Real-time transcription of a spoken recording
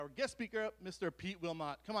Our guest speaker, Mr. Pete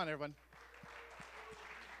Wilmot. Come on, everyone.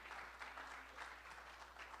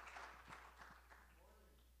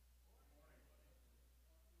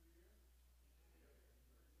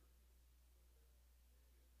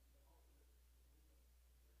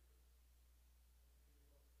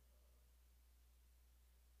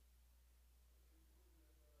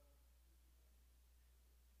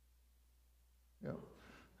 Yeah,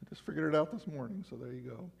 I just figured it out this morning, so there you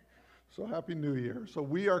go. So Happy New Year. So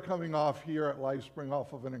we are coming off here at LifeSpring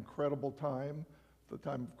off of an incredible time, the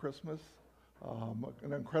time of Christmas,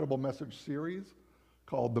 an incredible message series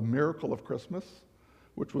called The Miracle of Christmas,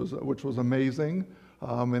 which was amazing.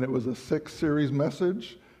 And it was a 6-series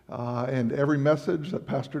message, and every message that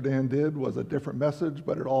Pastor Dan did was a different message,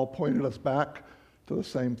 but it all pointed us back to the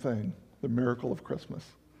same thing, the miracle of Christmas,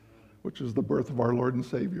 which is the birth of our Lord and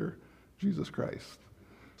Savior, Jesus Christ.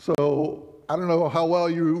 So I don't know how well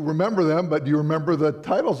you remember them, but do you remember the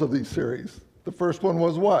titles of these series? The first one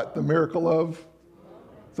was what? The Miracle of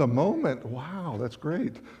the Moment. Wow, that's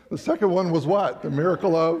great. The second one was what? The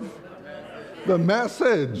Miracle of the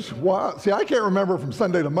Message. Wow. See, I can't remember from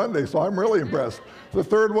Sunday to Monday, so I'm really impressed. The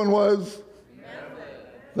third one was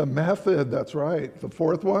the Method. That's right. The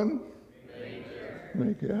fourth one?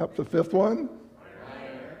 Yep. The fifth one?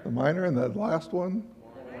 The Minor. And the last one?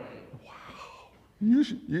 You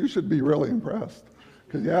should be really impressed,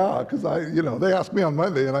 because they ask me on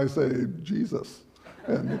Monday and I say Jesus,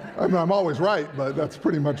 and I'm always right, but that's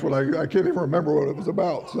pretty much what I can't even remember what it was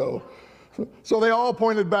about. So they all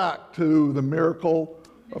pointed back to the miracle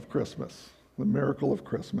of Christmas, the miracle of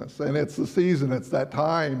Christmas, and it's the season, it's that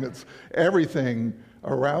time, it's everything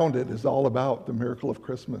around it is all about the miracle of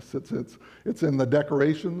Christmas. It's in the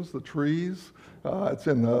decorations, the trees, it's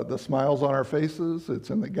in the smiles on our faces,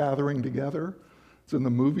 it's in the gathering together. It's in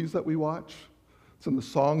the movies that we watch. It's in the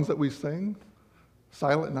songs that we sing.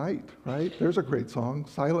 Silent Night, right? There's a great song.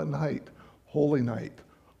 Silent Night, Holy Night.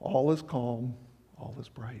 All is calm, all is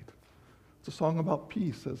bright. It's a song about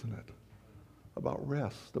peace, isn't it? About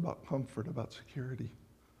rest, about comfort, about security.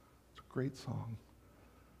 It's a great song.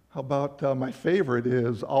 How about my favorite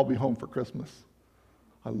is I'll Be Home for Christmas.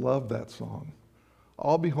 I love that song.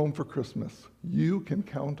 I'll be home for Christmas. You can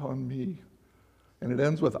count on me. And it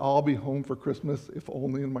ends with, I'll be home for Christmas, if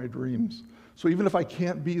only in my dreams. So even if I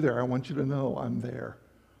can't be there, I want you to know I'm there.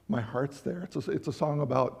 My heart's there. It's a song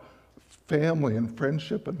about family and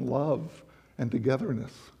friendship and love and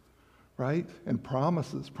togetherness, right? And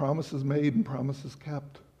promises made and promises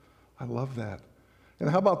kept. I love that. And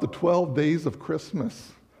how about the 12 days of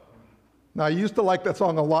Christmas? Now, I used to like that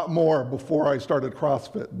song a lot more before I started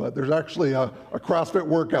CrossFit, but there's actually a CrossFit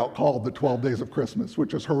workout called the 12 Days of Christmas,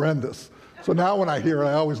 which is horrendous. So now when I hear it,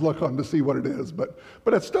 I always look on to see what it is. But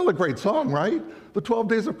it's still a great song, right? The 12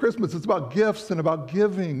 Days of Christmas, it's about gifts and about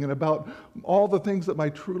giving and about all the things that my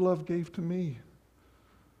true love gave to me.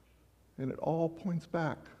 And it all points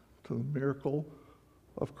back to the miracle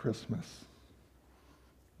of Christmas,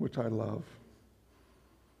 which I love.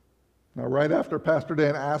 Now, right after Pastor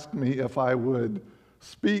Dan asked me if I would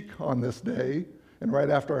speak on this day, and right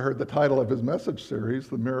after I heard the title of his message series,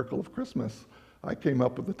 The Miracle of Christmas, I came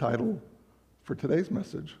up with the title for today's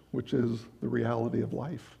message, which is The Reality of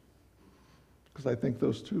Life. Because I think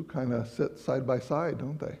those two kind of sit side by side,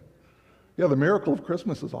 don't they? Yeah, the miracle of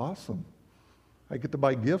Christmas is awesome. I get to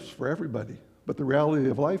buy gifts for everybody. But the reality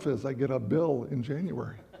of life is I get a bill in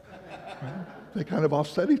January. Right? They kind of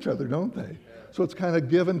offset each other, don't they? So it's kind of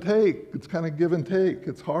give and take.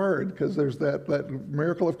 It's hard because there's that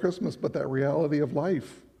miracle of Christmas, but that reality of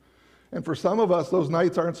life. And for some of us, those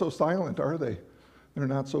nights aren't so silent, are they? They're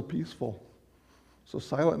not so peaceful. So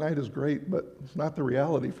Silent Night is great, but it's not the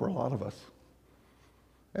reality for a lot of us.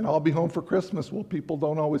 And I'll be home for Christmas. Well, people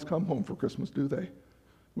don't always come home for Christmas, do they?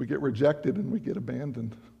 We get rejected and we get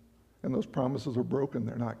abandoned. And those promises are broken.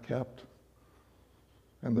 They're not kept.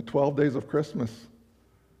 And the 12 days of Christmas,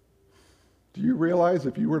 do you realize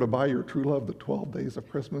if you were to buy your true love the 12 days of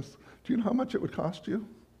Christmas, do you know how much it would cost you?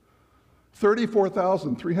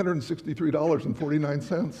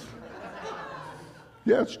 $34,363.49.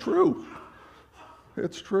 Yeah, it's true.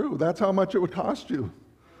 It's true. That's how much it would cost you.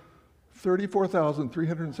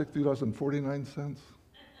 $34,360.49.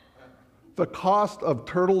 The cost of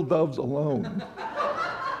turtle doves alone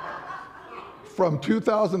from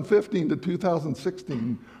 2015 to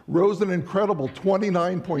 2016 rose an incredible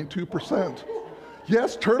 29.2%.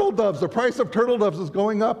 Yes, turtle doves, the price of turtle doves is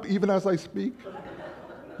going up even as I speak.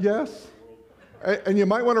 Yes. And you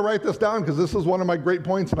might want to write this down because this is one of my great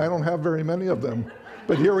points and I don't have very many of them.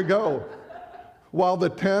 But here we go. While the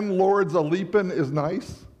 10 lords a-leapin' is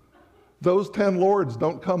nice, those 10 lords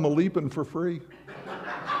don't come a-leapin' for free.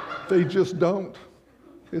 They just don't.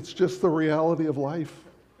 It's just the reality of life,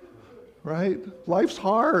 right? Life's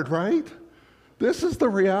hard, right? This is the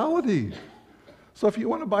reality. So if you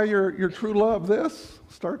want to buy your true love this,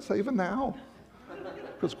 start saving now,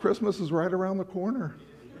 because Christmas is right around the corner.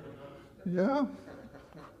 Yeah,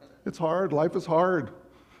 it's hard. Life is hard,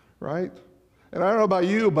 right? And I don't know about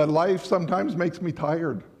you, but life sometimes makes me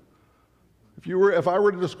tired. If I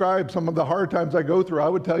were to describe some of the hard times I go through, I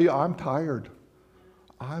would tell you I'm tired.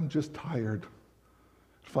 I'm just tired.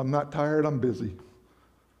 If I'm not tired, I'm busy.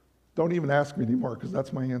 Don't even ask me anymore, because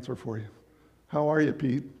that's my answer for you. How are you,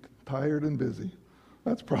 Pete? Tired and busy.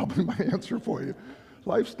 That's probably my answer for you.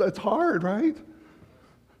 That's hard, right?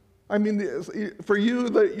 I mean, for you,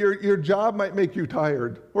 your job might make you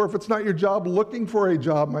tired. Or if it's not your job, looking for a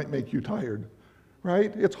job might make you tired,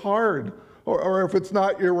 right? It's hard. Or if it's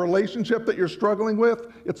not your relationship that you're struggling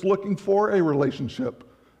with, it's looking for a relationship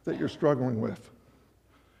that you're struggling with.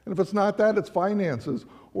 And if it's not that, it's finances,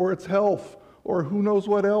 or it's health, or who knows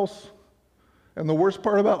what else. And the worst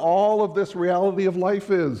part about all of this reality of life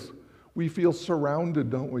is we feel surrounded,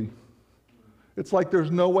 don't we? It's like there's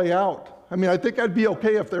no way out. I mean, I think I'd be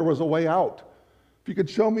okay if there was a way out. If you could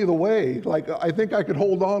show me the way, like I think I could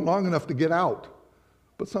hold on long enough to get out.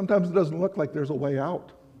 But sometimes it doesn't look like there's a way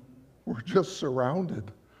out. We're just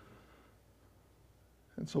surrounded.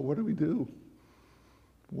 And so what do we do?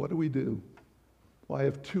 What do we do? Well, I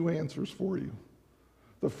have two answers for you.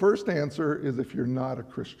 The first answer is if you're not a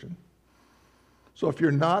Christian. So if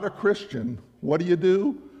you're not a Christian, what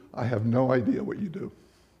do? I have no idea what you do.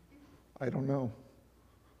 I don't know.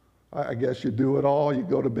 I guess you do it all. You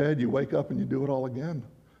go to bed, you wake up, and you do it all again.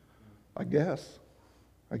 I guess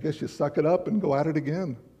you suck it up and go at it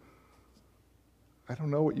again. I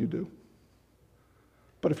don't know what you do.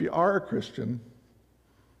 But if you are a Christian,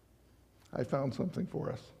 I found something for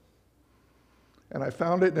us. And I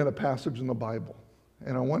found it in a passage in the Bible.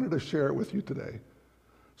 And I wanted to share it with you today.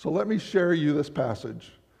 So let me share you this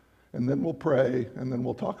passage, and then we'll pray, and then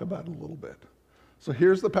we'll talk about it a little bit. So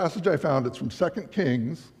here's the passage I found. It's from 2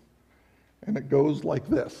 Kings, and it goes like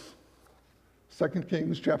this. 2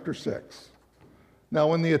 Kings chapter 6. Now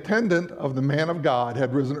when the attendant of the man of God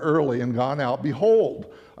had risen early and gone out,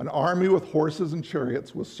 behold, an army with horses and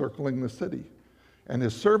chariots was circling the city. And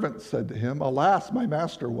his servants said to him, Alas, my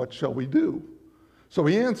master, what shall we do? So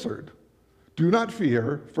he answered, Do not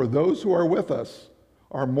fear, for those who are with us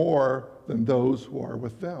are more than those who are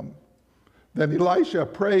with them. Then Elisha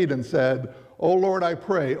prayed and said, O Lord, I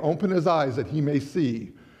pray, open his eyes that he may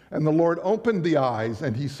see. And the Lord opened the eyes,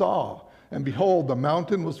 and he saw. And behold, the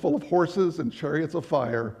mountain was full of horses and chariots of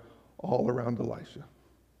fire all around Elisha.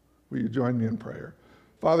 Will you join me in prayer?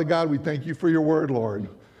 Father God, we thank you for your word, Lord.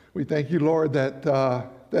 We thank you, Lord, that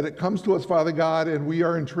it comes to us, Father God, and we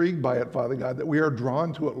are intrigued by it, Father God, that we are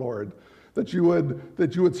drawn to it, Lord, that you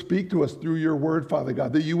would speak to us through your word, Father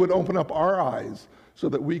God, that you would open up our eyes so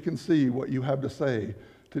that we can see what you have to say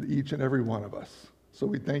to each and every one of us. So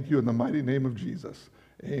we thank you in the mighty name of Jesus.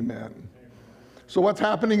 Amen. So what's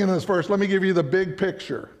happening in this verse? Let me give you the big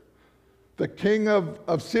picture. The king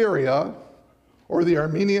of Syria, or the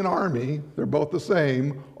Armenian army, they're both the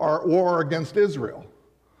same, are at war against Israel.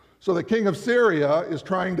 So the king of Syria is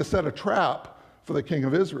trying to set a trap for the king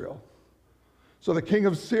of Israel. So the king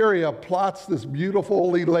of Syria plots this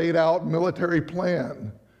beautifully laid out military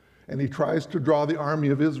plan, and he tries to draw the army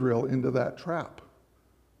of Israel into that trap.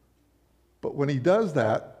 But when he does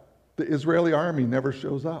that, the Israeli army never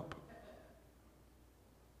shows up.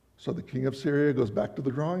 So the king of Syria goes back to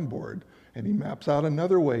the drawing board, and he maps out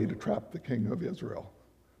another way to trap the king of Israel.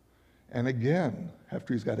 And again,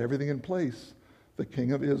 after he's got everything in place, the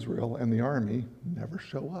king of Israel and the army never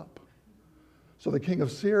show up. So the king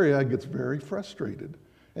of Syria gets very frustrated,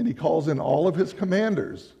 and he calls in all of his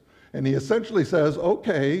commanders, and he essentially says,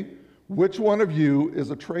 okay, which one of you is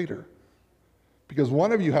a traitor? Because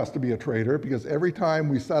one of you has to be a traitor, because every time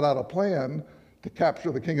we set out a plan to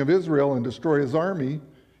capture the king of Israel and destroy his army,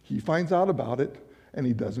 he finds out about it, and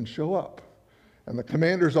he doesn't show up. And the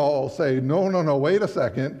commanders all say, no, wait a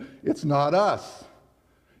second, it's not us.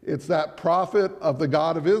 It's that prophet of the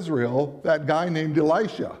God of Israel, that guy named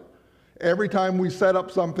Elisha. Every time we set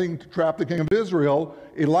up something to trap the king of Israel,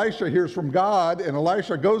 Elisha hears from God, and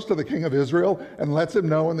Elisha goes to the king of Israel and lets him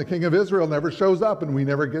know, and the king of Israel never shows up, and we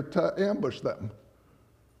never get to ambush them.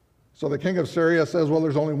 So the king of Syria says, well,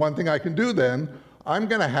 there's only one thing I can do then. I'm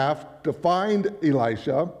going to have to find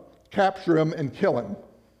Elisha, capture him, and kill him.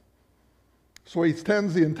 So he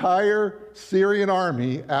sends the entire Syrian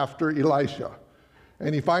army after Elisha,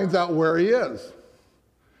 and he finds out where he is.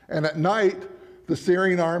 And at night, the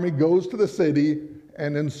Syrian army goes to the city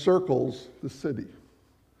and encircles the city.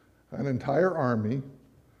 an entire army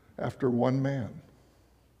after one man.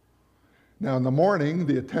 Now in the morning,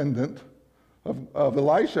 the attendant of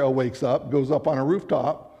Elisha wakes up, goes up on a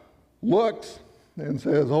rooftop, looks, and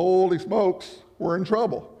says, holy smokes, we're in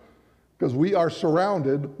trouble because we are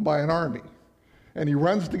surrounded by an army. And he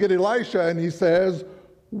runs to get Elisha and he says,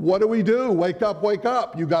 what do we do? Wake up, wake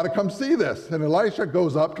up. You got to come see this. And Elisha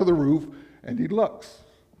goes up to the roof and he looks.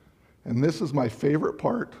 And this is my favorite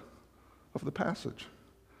part of the passage,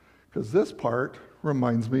 because this part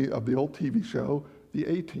reminds me of the old TV show, The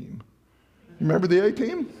A-Team. You remember The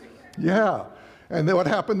A-Team? Yeah. And then what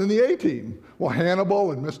happened in The A-Team? Well,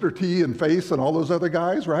 Hannibal and Mr. T and Face and all those other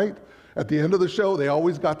guys, right? At the end of the show, they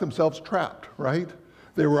always got themselves trapped, right?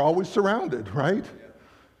 They were always surrounded, right?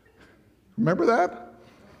 Remember that?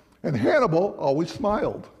 And Hannibal always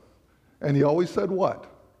smiled. And he always said what?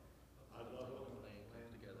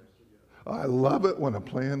 I love it when a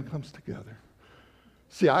plan comes together.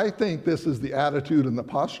 See, I think this is the attitude and the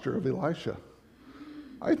posture of Elisha.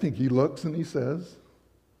 I think he looks and he says,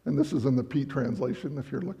 and this is in the Pete translation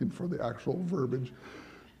if you're looking for the actual verbiage,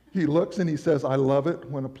 he looks and he says, I love it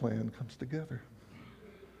when a plan comes together.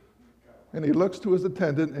 And he looks to his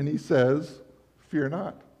attendant and he says, fear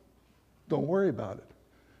not. Don't worry about it.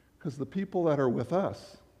 Because the people that are with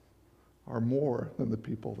us are more than the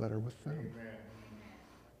people that are with them. Amen.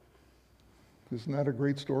 Isn't that a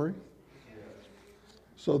great story? Yes.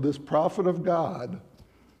 So this prophet of God,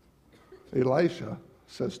 Elisha,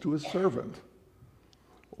 says to his servant,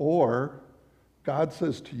 or God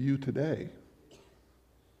says to you today,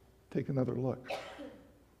 take another look.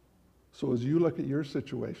 So as you look at your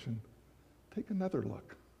situation, take another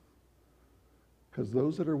look. Because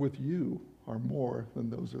those that are with you are more than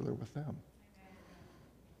those that are with them.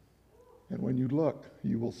 And when you look,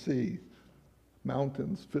 you will see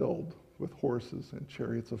mountains filled with horses and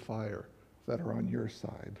chariots of fire that are on your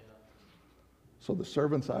side. So the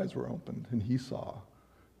servant's eyes were opened and he saw.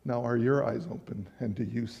 Now are your eyes open and do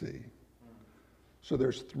you see? So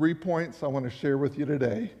there's 3 points I want to share with you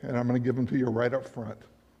today, and I'm going to give them to you right up front.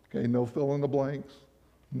 Okay, no fill in the blanks,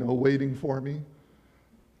 no waiting for me,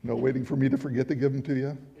 no waiting for me to forget to give them to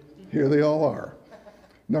you. Here they all are.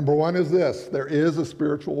 Number 1 is this: there is a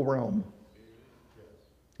spiritual realm.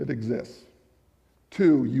 It exists.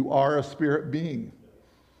 2, you are a spirit being.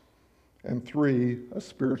 And 3, a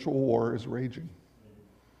spiritual war is raging.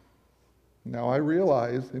 Now I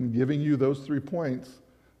realize in giving you those 3 points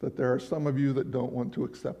that there are some of you that don't want to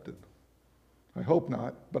accept it. I hope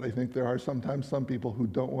not, but I think there are sometimes some people who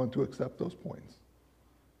don't want to accept those points.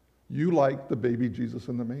 You like the baby Jesus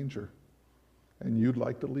in the manger, and you'd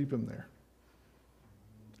like to leave him there.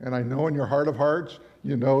 And I know in your heart of hearts,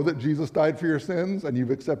 you know that Jesus died for your sins, and you've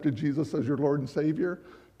accepted Jesus as your Lord and Savior,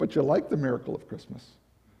 but you like the miracle of Christmas,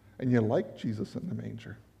 and you like Jesus in the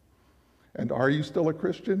manger. And are you still a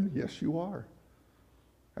Christian? Yes, you are.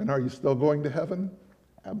 And are you still going to heaven?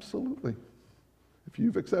 Absolutely. If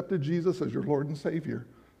you've accepted Jesus as your Lord and Savior,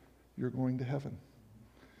 you're going to heaven.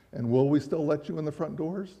 And will we still let you in the front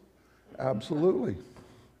doors? Absolutely.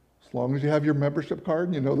 As long as you have your membership card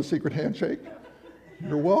and you know the secret handshake,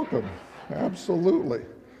 you're welcome. Absolutely.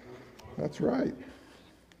 That's right.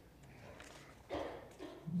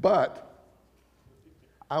 But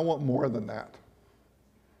I want more than that.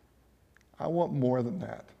 I want more than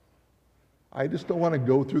that. I just don't want to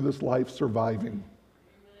go through this life surviving.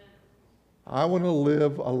 I want to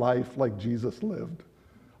live a life like Jesus lived.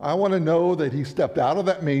 I want to know that he stepped out of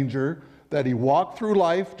that manger, that he walked through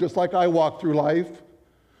life just like I walk through life,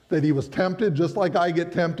 that he was tempted just like I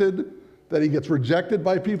get tempted, that he gets rejected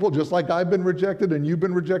by people just like I've been rejected and you've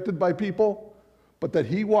been rejected by people, but that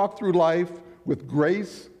he walked through life with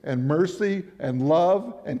grace and mercy and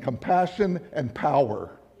love and compassion and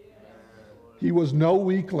power. He was no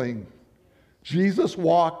weakling. Jesus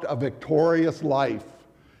walked a victorious life,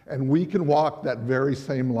 and we can walk that very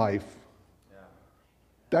same life.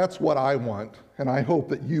 That's what I want, and I hope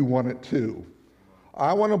that you want it too.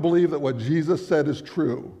 I want to believe that what Jesus said is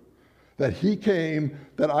true, that he came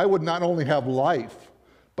that I would not only have life,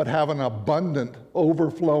 but have an abundant,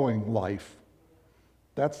 overflowing life.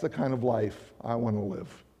 That's the kind of life I want to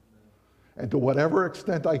live. And to whatever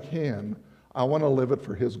extent I can, I want to live it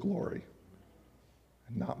for his glory,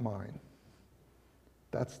 and not mine.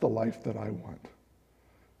 That's the life that I want.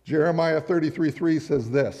 Jeremiah 33:3 says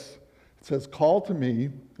this. It says, call to me,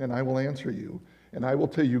 and I will answer you, and I will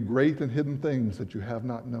tell you great and hidden things that you have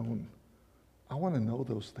not known. I want to know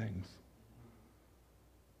those things.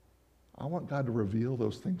 I want God to reveal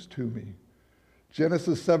those things to me.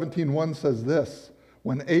 Genesis 17:1 says this,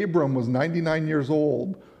 when Abram was 99 years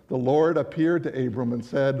old, The Lord appeared to Abram and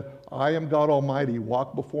said, I am God Almighty,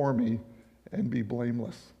 walk before me and be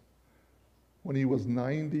blameless. When he was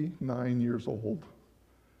 99 years old,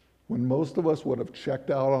 when most of us would have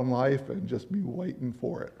checked out on life and just be waiting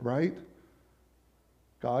for it, right?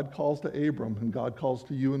 God calls to Abram, and God calls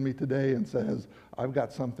to you and me today and says, I've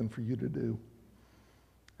got something for you to do.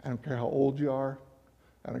 I don't care how old you are.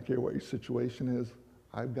 I don't care what your situation is.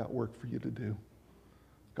 I've got work for you to do.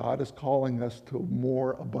 God is calling us to a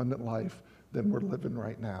more abundant life than we're living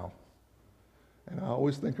right now. And I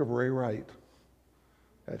always think of Ray Wright,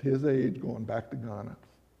 at his age, going back to Ghana.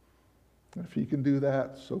 And if he can do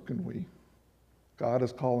that, so can we. God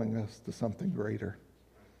is calling us to something greater.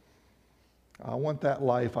 I want that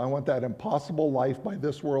life. I want that impossible life by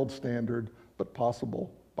this world's standard, but possible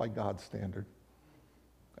by God's standard.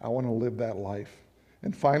 I want to live that life.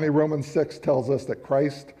 And finally, Romans 6 tells us that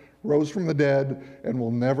Christ rose from the dead and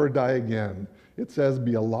will never die again. It says,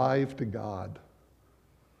 be alive to God.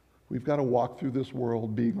 We've got to walk through this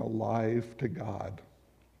world being alive to God.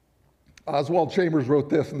 Oswald Chambers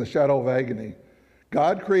wrote this in The Shadow of Agony.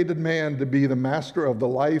 God created man to be the master of the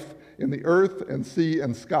life in the earth and sea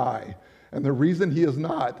and sky. And the reason he is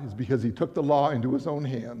not is because he took the law into his own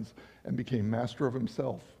hands and became master of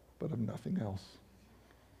himself, but of nothing else.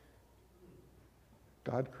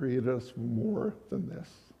 God created us for more than this.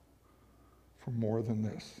 For more than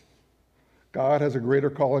this. God has a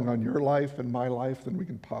greater calling on your life and my life than we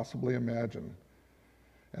can possibly imagine.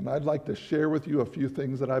 And I'd like to share with you a few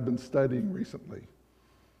things that I've been studying recently.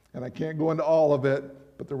 And I can't go into all of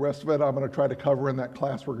it, but the rest of it I'm going to try to cover in that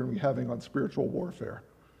class we're going to be having on spiritual warfare.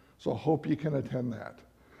 So I hope you can attend that.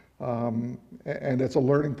 And it's a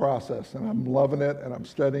learning process, and I'm loving it, and I'm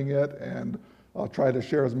studying it, and I'll try to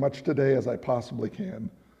share as much today as I possibly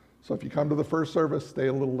can. So if you come to the first service, stay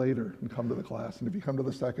a little later and come to the class. And if you come to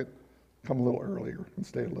the second, come a little earlier and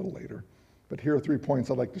stay a little later. But here are 3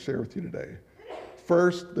 points I'd like to share with you today.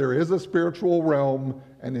 First, there is a spiritual realm,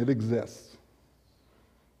 and it exists.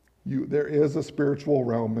 There is a spiritual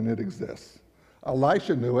realm, and it exists.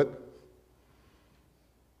 Elisha knew it.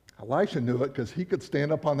 Elisha knew it because he could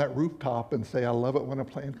stand up on that rooftop and say, I love it when a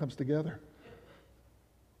plan comes together.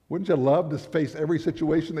 Wouldn't you love to face every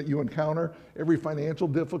situation that you encounter, every financial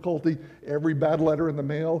difficulty, every bad letter in the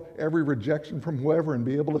mail, every rejection from whoever, and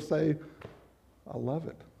be able to say, I love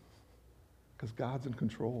it because God's in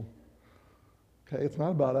control. Okay, it's not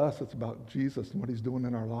about us, it's about Jesus and what he's doing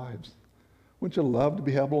in our lives. Wouldn't you love to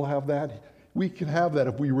be able to have that? We can have that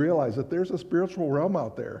if we realize that there's a spiritual realm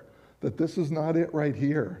out there, that this is not it right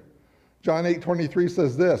here. John 8:23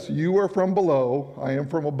 says this, you are from below, I am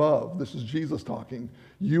from above. This is Jesus talking.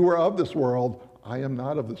 You are of this world, I am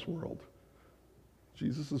not of this world.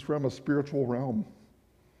 Jesus is from a spiritual realm.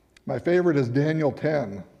 My favorite is Daniel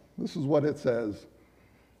 10. This is what it says.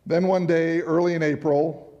 Then one day, early in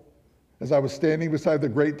April, as I was standing beside the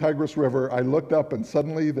great Tigris River, I looked up and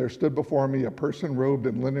suddenly there stood before me a person robed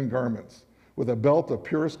in linen garments, with a belt of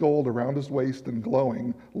purest gold around his waist and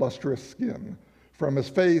glowing, lustrous skin. From his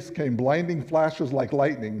face came blinding flashes like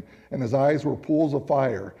lightning, and his eyes were pools of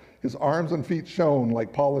fire. His arms and feet shone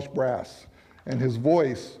like polished brass, and his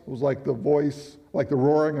voice was like the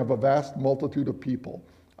roaring of a vast multitude of people.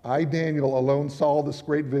 I, Daniel, alone saw this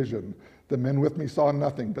great vision. The men with me saw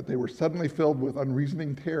nothing, but they were suddenly filled with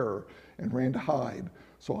unreasoning terror and ran to hide,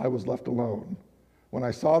 so I was left alone. When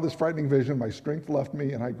I saw this frightening vision, my strength left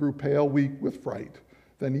me, and I grew pale, weak with fright.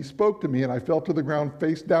 Then he spoke to me, and I fell to the ground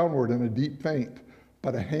face downward in a deep faint.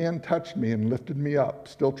 But a hand touched me and lifted me up,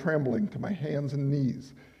 still trembling, to my hands and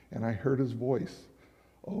knees, and I heard his voice.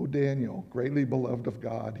 "O Daniel, greatly beloved of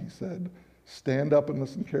God," he said, "stand up and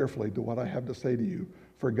listen carefully to what I have to say to you,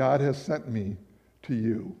 for God has sent me to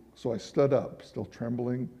you." So I stood up, still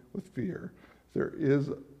trembling with fear. There is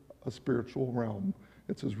a spiritual realm.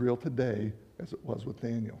 It's as real today as it was with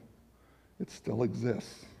Daniel. It still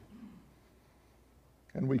exists.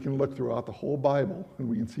 And we can look throughout the whole Bible, and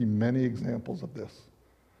we can see many examples of this.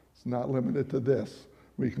 It's not limited to this.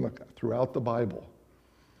 We can look throughout the Bible.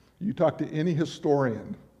 You talk to any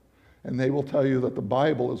historian, and they will tell you that the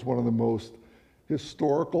Bible is one of the most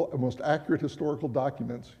historical, most accurate historical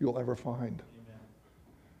documents you'll ever find. Amen.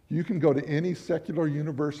 You can go to any secular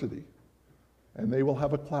university, and they will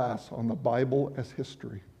have a class on the Bible as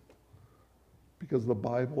history, because the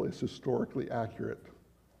Bible is historically accurate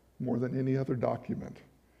more than any other document.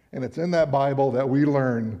 And it's in that Bible that we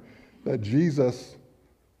learn that Jesus,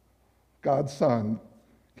 God's Son,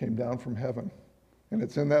 came down from heaven. And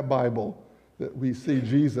it's in that Bible that we see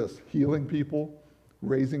Jesus healing people,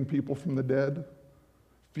 raising people from the dead,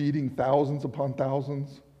 feeding thousands upon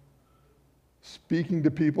thousands, speaking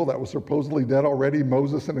to people that were supposedly dead already,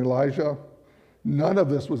 Moses and Elijah. None of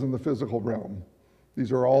this was in the physical realm.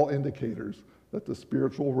 These are all indicators that the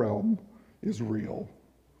spiritual realm is real.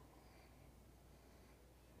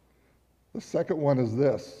 The second one is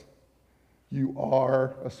this: you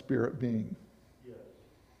are a spirit being. Yes.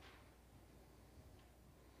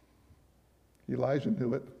 Elijah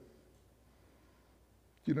knew it. Do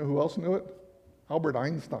you know who else knew it? Albert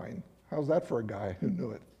Einstein. How's that for a guy who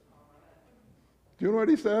knew it? Do you know what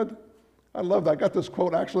he said? I love that. I got this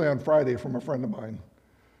quote actually on Friday from a friend of mine.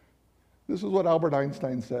 This is what Albert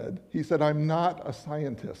Einstein said. He said, "I'm not a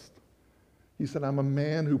scientist." He said, "I'm a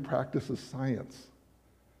man who practices science."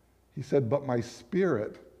 He said, "But my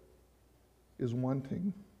spirit is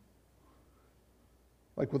wanting."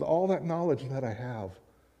 Like, with all that knowledge that I have,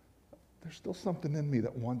 there's still something in me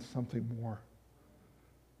that wants something more.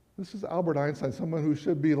 This is Albert Einstein, someone who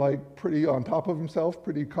should be like pretty on top of himself,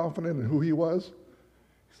 pretty confident in who he was.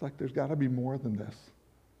 He's like, there's got to be more than this.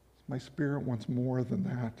 My spirit wants more than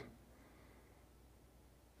that.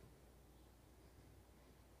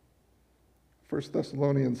 1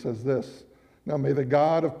 Thessalonians says this: "Now may the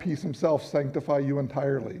God of peace himself sanctify you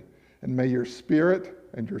entirely, and may your spirit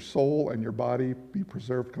and your soul and your body be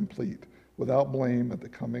preserved complete, without blame at the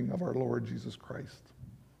coming of our Lord Jesus Christ."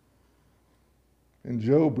 In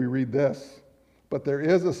Job we read this: "But there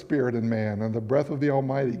is a spirit in man, and the breath of the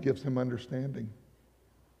Almighty gives him understanding."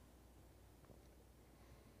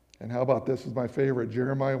 And how about this is my favorite,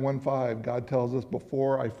 Jeremiah 1:5. God tells us,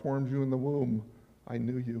 "Before I formed you in the womb, I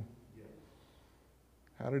knew you." Yes.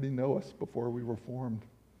 How did he know us before we were formed?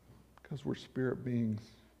 Because we're spirit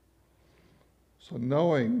beings. So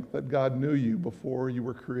knowing that God knew you before you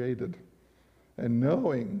were created, and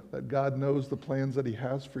knowing that God knows the plans that he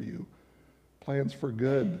has for you, plans for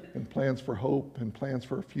good, and plans for hope, and plans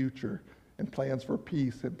for a future, and plans for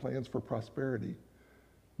peace, and plans for prosperity,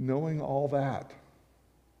 knowing all that,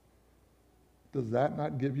 does that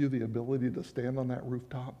not give you the ability to stand on that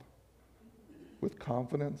rooftop with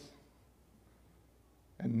confidence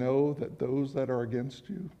and know that those that are against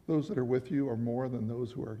you, those that are with you, are more than those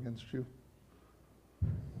who are against you?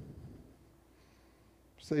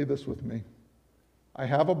 Say this with me. I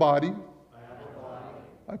have a body.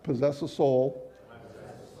 I possess a soul.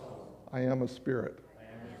 I am a spirit.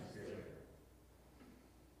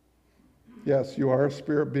 Yes, you are a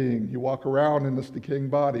spirit being. You walk around in this decaying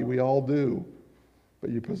body. We all do. But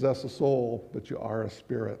you possess a soul, but you are a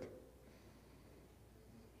spirit.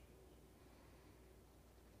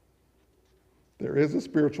 There is a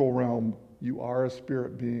spiritual realm. You are a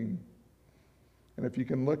spirit being. And if you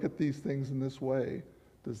can look at these things in this way,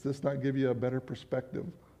 does this not give you a better perspective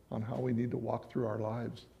on how we need to walk through our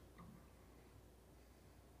lives?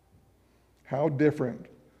 How different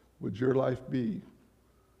would your life be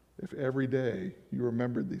if every day you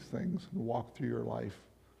remembered these things and walked through your life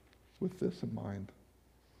with this in mind?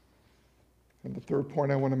 And the third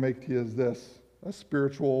point I want to make to you is this: a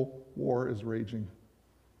spiritual war is raging.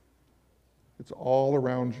 It's all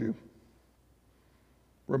around you.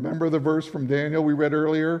 Remember the verse from Daniel we read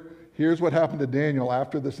earlier? Here's what happened to Daniel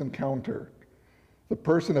after this encounter. The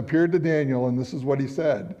person appeared to Daniel, and this is what he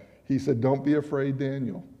said. He said, "Don't be afraid,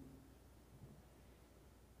 Daniel.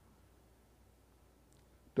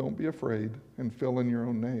 Don't be afraid," and fill in your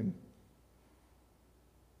own name.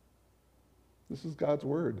 This is God's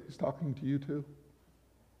word. He's talking to you too.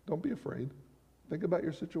 Don't be afraid. Think about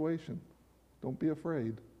your situation. Don't be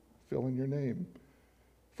afraid. Fill in your name.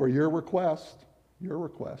 For your request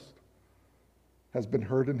has been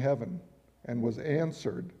heard in heaven and was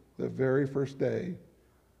answered the very first day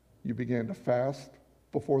you began to fast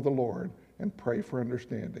before the Lord and pray for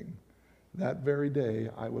understanding. That very day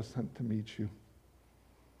I was sent to meet you.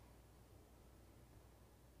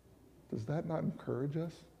 Does that not encourage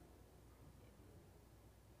us?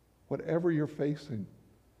 Whatever you're facing,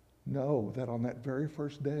 know that on that very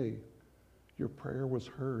first day, your prayer was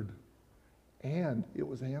heard and it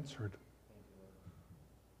was answered.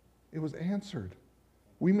 It was answered.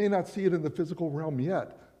 We may not see it in the physical realm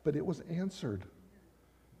yet, but it was answered.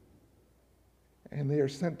 And they are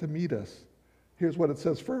sent to meet us. Here's what it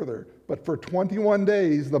says further. But for 21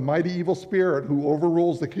 days, the mighty evil spirit who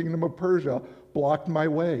overrules the kingdom of Persia blocked my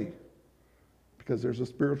way, because there's a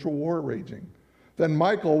spiritual war raging. Then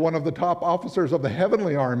Michael, one of the top officers of the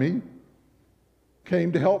heavenly army,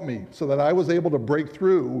 came to help me so that I was able to break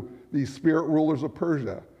through these spirit rulers of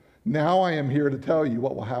Persia. Now I am here to tell you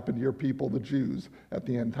what will happen to your people, the Jews, at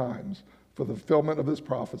the end times. For the fulfillment of this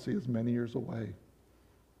prophecy is many years away.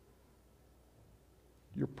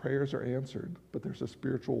 Your prayers are answered, but there's a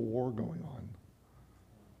spiritual war going on.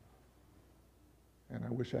 And I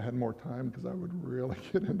wish I had more time because I would really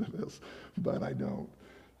get into this, but I don't.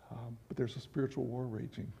 But there's a spiritual war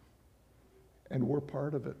raging, and we're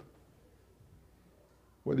part of it.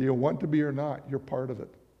 Whether you want to be or not, you're part of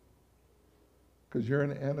it, because you're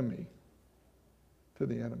an enemy to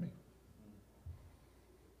the enemy.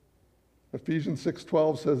 Ephesians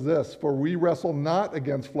 6:12 says this, "For we wrestle not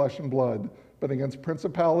against flesh and blood, but against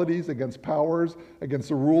principalities, against powers, against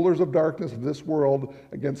the rulers of darkness of this world,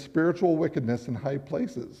 against spiritual wickedness in high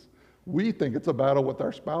places." We think it's a battle with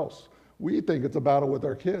our spouse. We think it's a battle with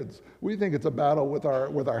our kids. We think it's a battle with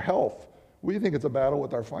our health. We think it's a battle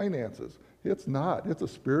with our finances. It's not. It's a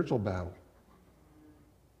spiritual battle.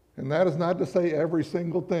 And that is not to say every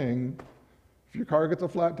single thing. If your car gets a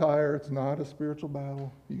flat tire, it's not a spiritual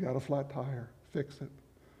battle. You got a flat tire. Fix it.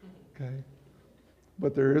 Okay?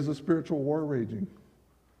 But there is a spiritual war raging.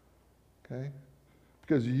 Okay?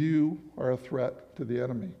 Because you are a threat to the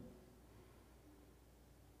enemy.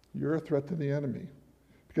 You're a threat to the enemy.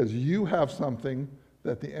 Because you have something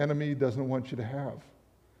that the enemy doesn't want you to have.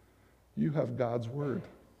 You have God's word.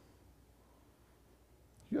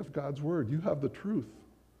 You have God's word. You have the truth.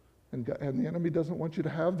 And the enemy doesn't want you to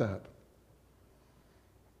have that.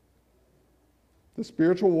 The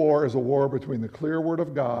spiritual war is a war between the clear word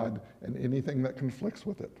of God and anything that conflicts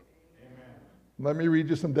with it. Amen. Let me read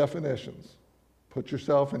you some definitions. Put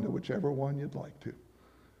yourself into whichever one you'd like to.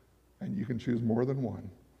 And you can choose more than one.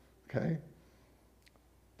 Okay?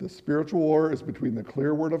 The spiritual war is between the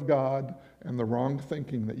clear word of God and the wrong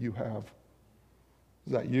thinking that you have.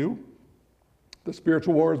 Is that you? The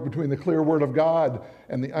spiritual war is between the clear word of God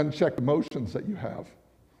and the unchecked emotions that you have.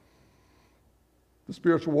 The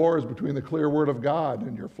spiritual war is between the clear word of God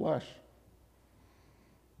and your flesh.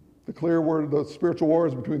 The spiritual war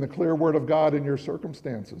is between the clear word of God and your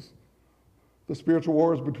circumstances. The spiritual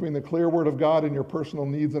war is between the clear word of God and your personal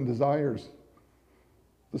needs and desires.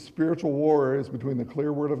 The spiritual war is between the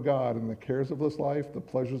clear word of God and the cares of this life, the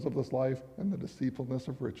pleasures of this life, and the deceitfulness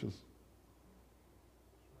of riches.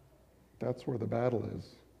 That's where the battle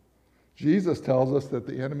is. Jesus tells us that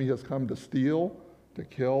the enemy has come to steal, to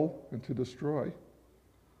kill, and to destroy.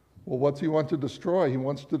 Well, what's he want to destroy? He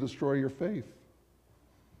wants to destroy your faith.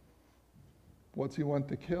 What's he want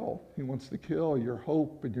to kill? He wants to kill your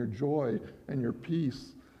hope and your joy and your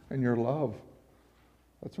peace and your love.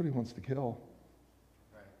 That's what he wants to kill.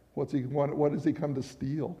 What does he come to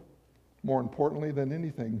steal? More importantly than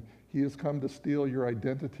anything, he has come to steal your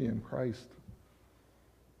identity in Christ.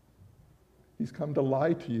 He's come to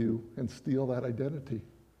lie to you and steal that identity.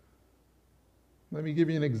 Let me give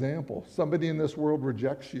you an example. Somebody in this world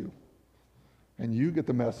rejects you, and you get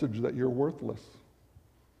the message that you're worthless.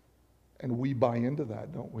 And we buy into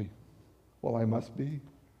that, don't we? Well, I must be,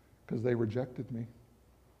 because they rejected me.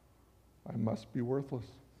 I must be worthless.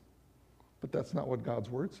 But that's not what God's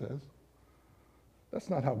word says. That's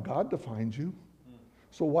not how God defines you.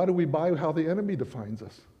 So why do we buy how the enemy defines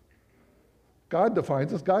us? God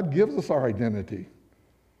defines us. God gives us our identity.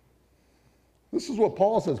 This is what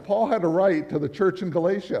Paul says. Paul had to write to the church in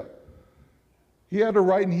Galatia. He had to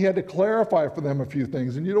write and he had to clarify for them a few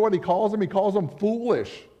things. And you know what he calls them? He calls them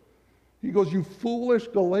foolish. He goes, "You foolish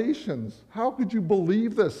Galatians, how could you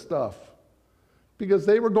believe this stuff?" Because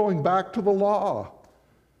they were going back to the law.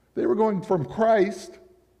 They were going from Christ,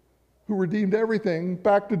 who redeemed everything,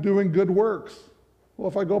 back to doing good works. Well,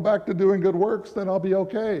 if I go back to doing good works, then I'll be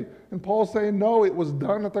okay. And Paul's saying, no, it was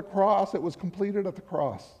done at the cross. It was completed at the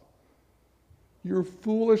cross. You're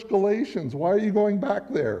foolish Galatians. Why are you going back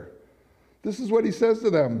there? This is what he says to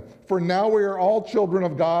them. "For now we are all children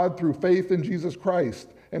of God through faith in Jesus Christ.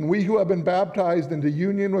 And we who have been baptized into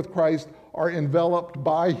union with Christ are enveloped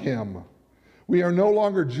by him. We are no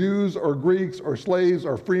longer Jews or Greeks or slaves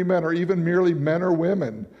or free men or even merely men or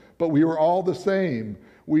women, but we are all the same.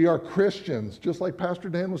 We are Christians," just like Pastor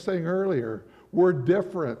Dan was saying earlier. We're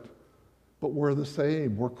different, but we're the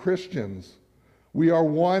same. We're Christians. We are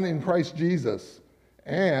one in Christ Jesus.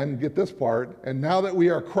 And, get this part, and now that we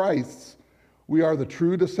are Christ's, we are the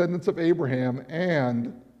true descendants of Abraham,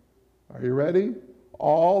 and, are you ready?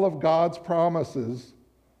 All of God's promises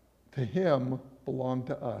to him belong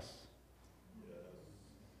to us.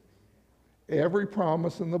 Every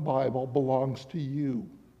promise in the Bible belongs to you.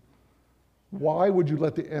 Why would you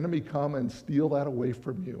let the enemy come and steal that away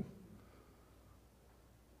from you?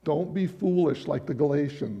 Don't be foolish like the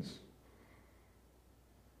Galatians.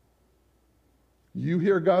 You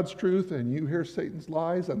hear God's truth and you hear Satan's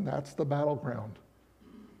lies, and that's the battleground.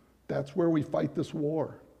 That's where we fight this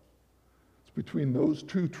war. It's between those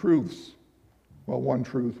two truths. Well, one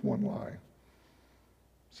truth, one lie.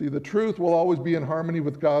 See, the truth will always be in harmony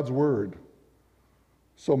with God's word.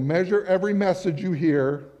 So measure every message you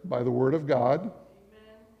hear by the Word of God.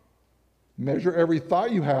 Amen. Measure every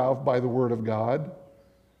thought you have by the Word of God.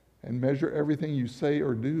 And measure everything you say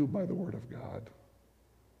or do by the Word of God.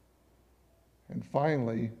 And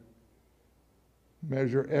finally,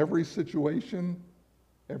 measure every situation,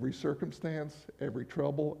 every circumstance, every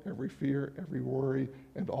trouble, every fear, every worry,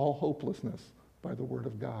 and all hopelessness by the Word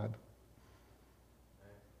of God.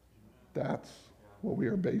 That's what we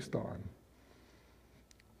are based on.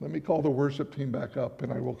 Let me call the worship team back up,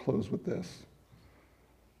 and I will close with this.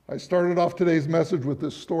 I started off today's message with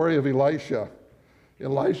this story of Elisha.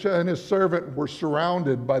 Elisha and his servant were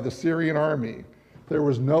surrounded by the Syrian army. There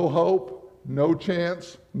was no hope, no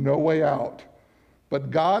chance, no way out. But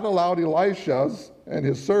God allowed Elisha and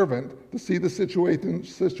his servant to see the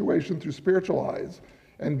situation through spiritual eyes.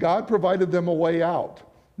 And God provided them a way out.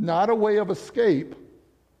 Not a way of escape,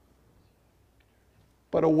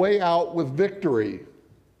 but a way out with victory.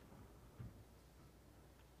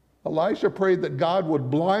 Elisha prayed that God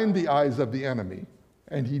would blind the eyes of the enemy,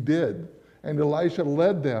 and he did. And Elisha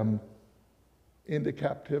led them into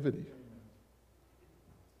captivity.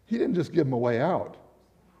 He didn't just give them a way out.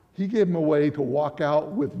 He gave them a way to walk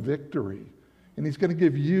out with victory. And he's going to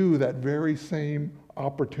give you that very same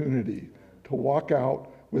opportunity to walk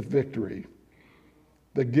out with victory.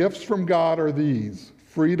 The gifts from God are these: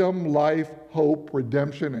 freedom, life, hope,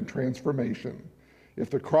 redemption, and transformation.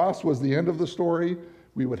 If the cross was the end of the story,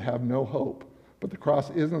 we would have no hope. But the cross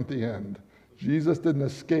isn't the end. Jesus didn't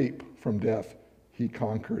escape from death. He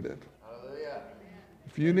conquered it. Hallelujah.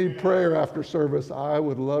 If you need prayer after service, I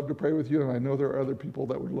would love to pray with you, and I know there are other people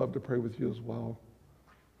that would love to pray with you as well.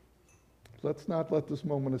 Let's not let this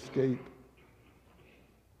moment escape.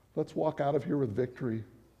 Let's walk out of here with victory.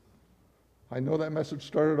 I know that message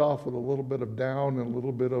started off with a little bit of down and a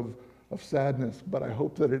little bit of sadness, but I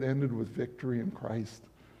hope that it ended with victory in Christ.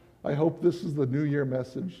 I hope this is the New Year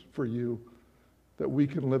message for you, that we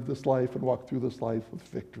can live this life and walk through this life with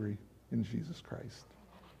victory in Jesus Christ.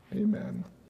 Amen.